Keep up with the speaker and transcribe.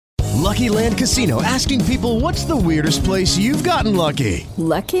Lucky Land Casino, asking people, what's the weirdest place you've gotten lucky?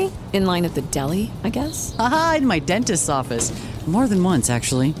 Lucky? In line at the deli, I guess? Aha, in my dentist's office. More than once,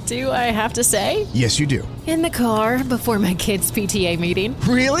 actually. Do I have to say? Yes, you do. In the car before my kids' PTA meeting.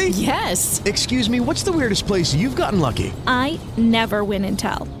 Really? Yes. Excuse me, what's the weirdest place you've gotten lucky? I never win and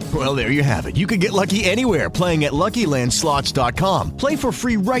tell. Well, there you have it. You can get lucky anywhere, playing at LuckyLandSlots.com. Play for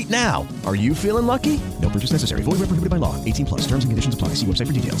free right now. Are you feeling lucky? No purchase necessary. Void where prohibited by law. 18 plus. Terms and conditions apply. See website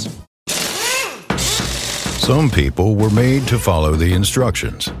for details. Some people were made to follow the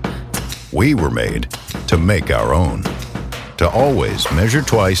instructions. We were made to make our own. To always measure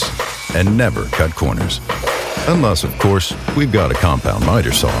twice and never cut corners. Unless, of course, we've got a compound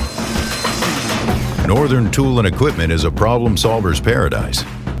miter saw. Northern Tool and Equipment is a problem solver's paradise.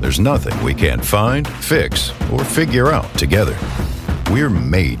 There's nothing we can't find, fix, or figure out together. We're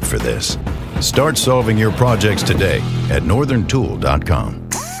made for this. Start solving your projects today at northerntool.com.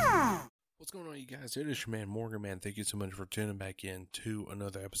 What's going on, you guys? It is your man, Morgan Man. Thank you so much for tuning back in to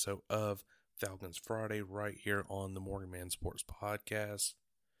another episode of Falcons Friday right here on the Morgan Man Sports Podcast.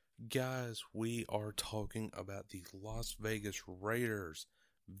 Guys, we are talking about the Las Vegas Raiders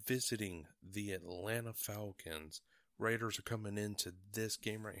visiting the Atlanta Falcons. Raiders are coming into this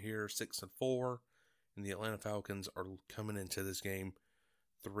game right here 6-4, and the Atlanta Falcons are coming into this game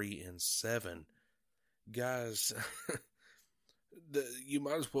 3-7. Guys, you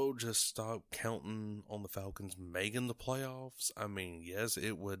might as well just stop counting on the Falcons making the playoffs. I mean, yes,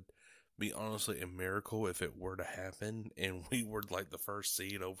 it would be honestly a miracle if it were to happen and we were like the first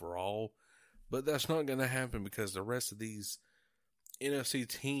seed overall, but that's not going to happen because the rest of these NFC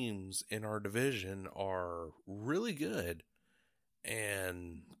teams in our division are really good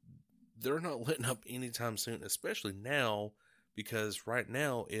and they're not letting up anytime soon, especially now because right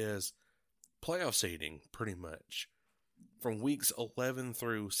now is playoff seeding pretty much. From weeks 11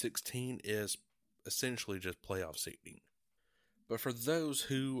 through 16 is essentially just playoff seeding. But for those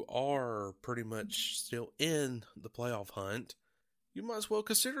who are pretty much still in the playoff hunt, you might as well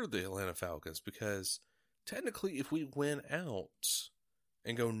consider the Atlanta Falcons because technically if we win out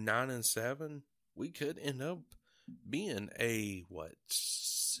and go 9-7, we could end up being a,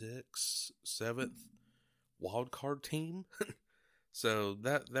 6th, 7th wild card team. So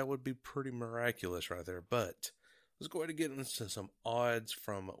that would be pretty miraculous right there. But let's go ahead and get into some odds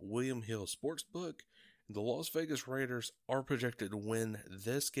from William Hill Sportsbook. The Las Vegas Raiders are projected to win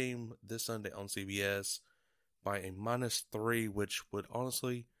this game this Sunday on CBS by a -3, which would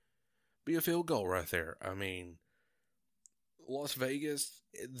honestly be a field goal right there. I mean, Las Vegas,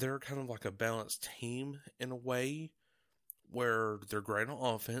 they're kind of like a balanced team in a way where they're great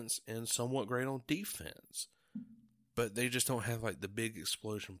on offense and somewhat great on defense. But they just don't have like the big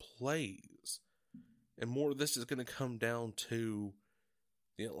explosion plays. And more of this is going to come down to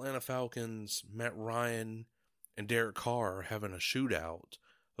the Atlanta Falcons, Matt Ryan, and Derek Carr having a shootout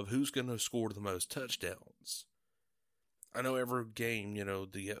of who's going to score the most touchdowns. I know every game,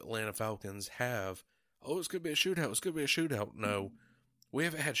 the Atlanta Falcons have, it's going to be a shootout, it's going to be a shootout. No, we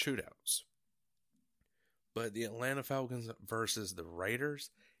haven't had shootouts. But the Atlanta Falcons versus the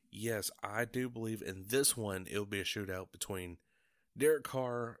Raiders, yes, I do believe in this one it'll be a shootout between Derek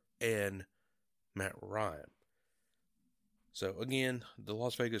Carr and Matt Ryan. So again, the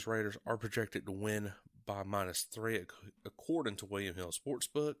Las Vegas Raiders are projected to win by -3 according to William Hill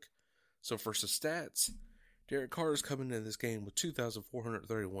Sportsbook. So for some stats, Derek Carr is coming into this game with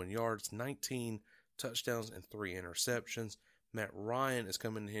 2,431 yards, 19 touchdowns, and 3 interceptions. Matt Ryan is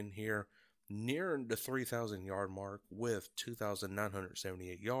coming in here nearing the 3,000 yard mark with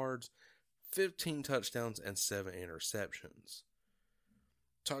 2,978 yards, 15 touchdowns, and 7 interceptions.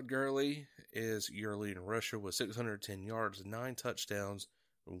 Todd Gurley is your leading rusher with 610 yards, 9 touchdowns,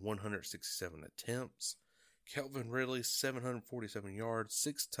 and 167 attempts. Calvin Ridley, 747 yards,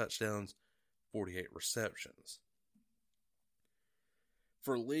 6 touchdowns, 48 receptions.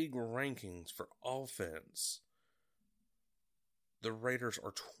 For league rankings for offense, the Raiders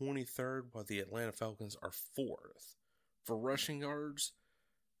are 23rd, while the Atlanta Falcons are 4th. For rushing yards,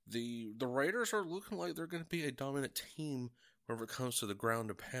 the Raiders are looking like they're going to be a dominant team whenever it comes to the ground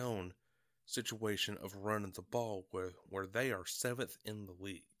and pound situation of running the ball, where they are 7th in the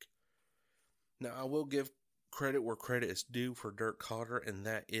league. Now, I will give credit where credit is due for Dirk Cotter, and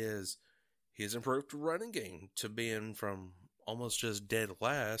that is his improved running game to being from almost just dead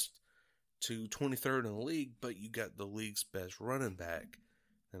last to 23rd in the league, but you got the league's best running back,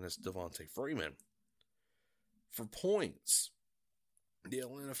 and it's Devontae Freeman. For points, the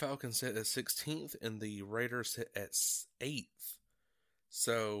Atlanta Falcons sit at 16th, and the Raiders sit at 8th.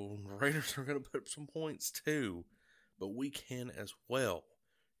 So, the Raiders are going to put up some points too, but we can as well.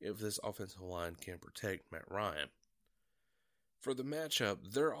 if this offensive line can protect Matt Ryan. For the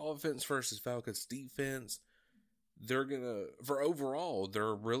matchup, their offense versus Falcons defense, they're really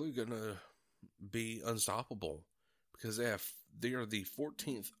gonna be unstoppable because they are the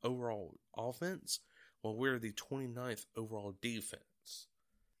 14th overall offense, while we're the 29th overall defense.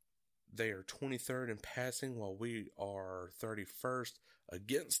 They are 23rd in passing, while we are 31st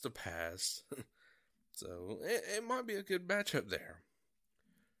against the pass. So it might be a good matchup there.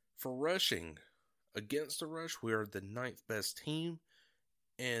 For rushing, against the rush, we are the 9th best team,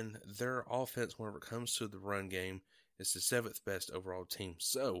 and their offense, whenever it comes to the run game, is the 7th best overall team.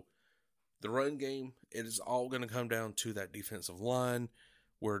 So, the run game, it is all going to come down to that defensive line,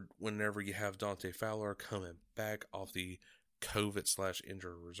 where whenever you have Dante Fowler coming back off the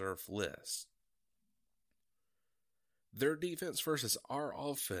COVID/injured reserve list. Their defense versus our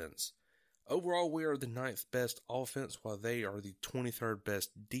offense. Overall, we are the 9th best offense, while they are the 23rd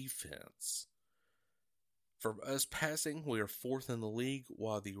best defense. For us passing, we are 4th in the league,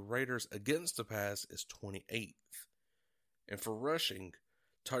 while the Raiders against the pass is 28th. And for rushing,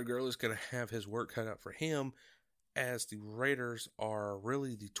 Todd Gurley is going to have his work cut out for him, as the Raiders are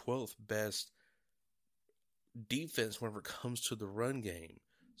really the 12th best defense whenever it comes to the run game.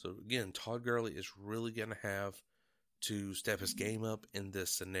 So again, Todd Gurley is really going to have to step his game up in this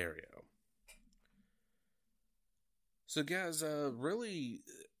scenario. So guys, really,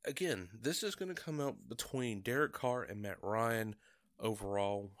 again, this is going to come out between Derek Carr and Matt Ryan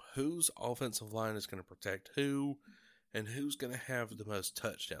overall. Whose offensive line is going to protect who, and who's going to have the most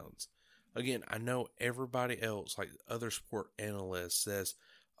touchdowns. Again, I know everybody else, like other sport analysts, says,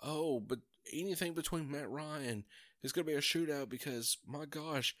 oh, but anything between Matt Ryan is going to be a shootout because, my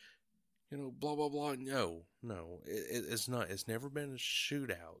gosh, blah, blah, blah. No, it's not. It's never been a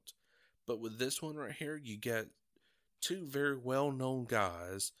shootout. But with this one right here, you get two very well-known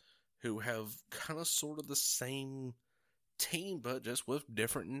guys who have kind of sort of the same team, but just with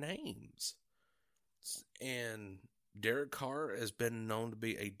different names. And Derek Carr has been known to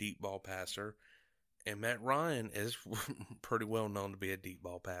be a deep ball passer, and Matt Ryan is pretty well known to be a deep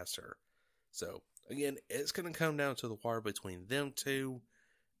ball passer. So, again, it's going to come down to the wire between them two,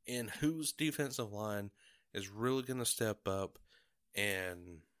 and whose defensive line is really going to step up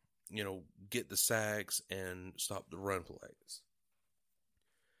and get the sacks and stop the run plays.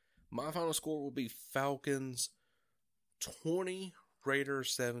 My final score will be Falcons 20,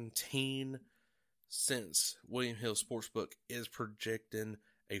 Raiders 17, since William Hill Sportsbook is projecting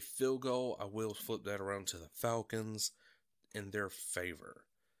a field goal. I will flip that around to the Falcons in their favor.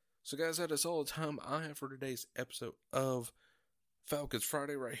 So guys, that is all the time I have for today's episode of Falcons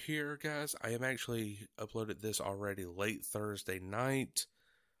Friday right here, guys. I am actually uploaded this already late Thursday night,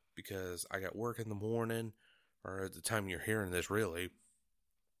 because I got work in the morning, or at the time you're hearing this, really.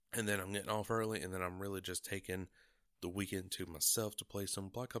 And then I'm getting off early, and then I'm really just taking the weekend to myself to play some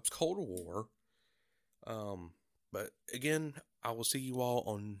Black Ops Cold War. But again, I will see you all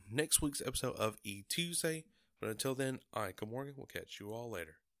on next week's episode of E-Tuesday. But until then, good morning. We'll catch you all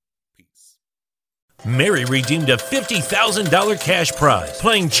later. Peace. Mary redeemed a $50,000 cash prize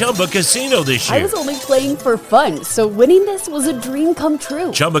playing Chumba Casino this year. I was only playing for fun, so winning this was a dream come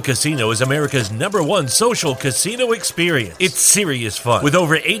true. Chumba Casino is America's #1 social casino experience. It's serious fun. With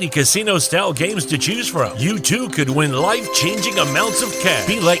over 80 casino-style games to choose from, you too could win life-changing amounts of cash.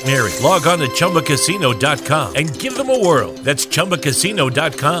 Be like Mary. Log on to ChumbaCasino.com and give them a whirl. That's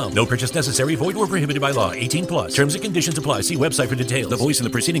ChumbaCasino.com. No purchase necessary. Void where prohibited by law. 18 plus. Terms and conditions apply. See website for details. The voice in the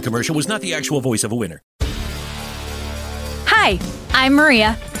preceding commercial was not the actual voice of a winner. Hi, I'm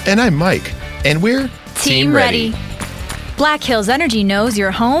Maria. And I'm Mike. And we're Team Ready. Black Hills Energy knows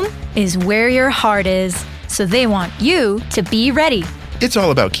your home is where your heart is, so they want you to be ready. It's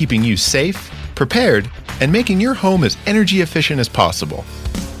all about keeping you safe, prepared, and making your home as energy efficient as possible.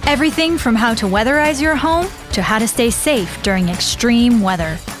 Everything from how to weatherize your home to how to stay safe during extreme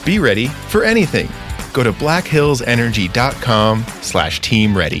weather. Be ready for anything. Go to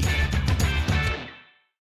blackhillsenergy.com/teamready.